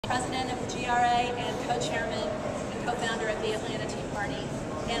president of the GRA and co-chairman and co-founder of the Atlanta Tea Party.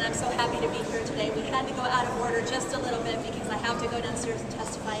 And I'm so happy to be here today. We had to go out of order just a little bit because I have to go downstairs and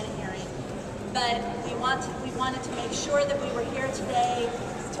testify in a hearing. But we wanted to make sure that we were here today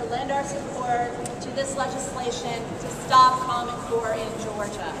to lend our support to this legislation to stop Common Core in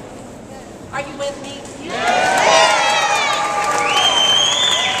Georgia. Are you with me?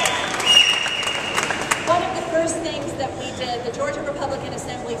 One of the first things that we did, the Georgia Republican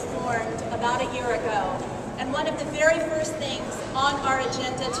Assembly formed about a year ago, and one of the very first things on our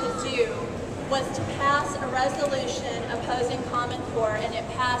agenda to do was to pass a resolution opposing Common Core, and it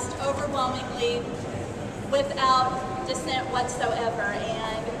passed overwhelmingly without dissent whatsoever.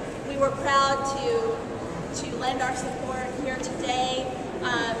 And we were proud to lend our support here today.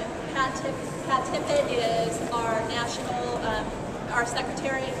 Pat Tippett is our national, our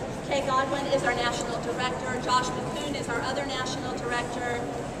secretary. Kay Godwin is our national director. Josh McCoon is our other national director.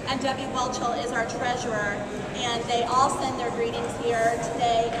 And Debbie Welchel is our treasurer. And they all send their greetings here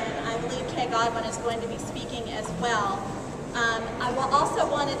today. And I believe Kay Godwin is going to be speaking as well. I also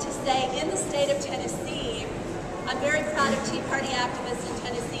wanted to say, in the state of Tennessee, I'm very proud of Tea Party activists in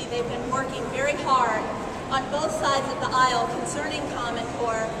Tennessee. They've been working very hard on both sides of the aisle concerning Common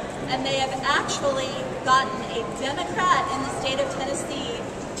Core, and they have actually gotten a Democrat in the state of Tennessee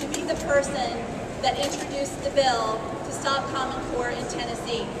to be the person that introduced the bill to stop Common Core in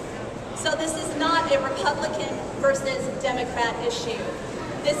Tennessee. So this is not a Republican versus Democrat issue.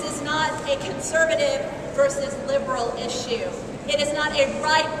 This is not a conservative versus liberal issue. It is not a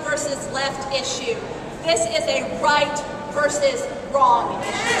right versus left issue. This is a right versus wrong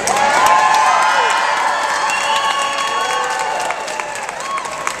issue.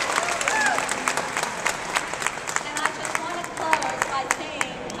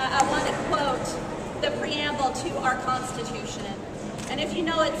 To our Constitution. And if you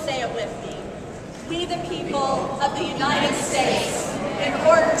know it, say it with me. We the people of the United States, in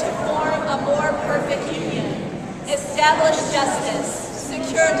order to form a more perfect union, establish justice,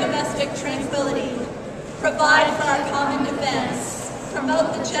 secure domestic tranquility, provide for our common defense,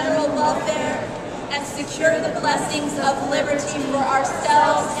 promote the general welfare, and secure the blessings of liberty for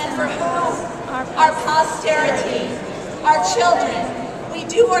ourselves and for whom? Our posterity, our children. We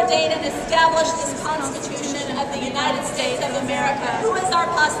do ordain and establish this Constitution of the United States of America. Who is our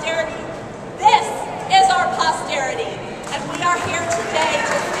posterity?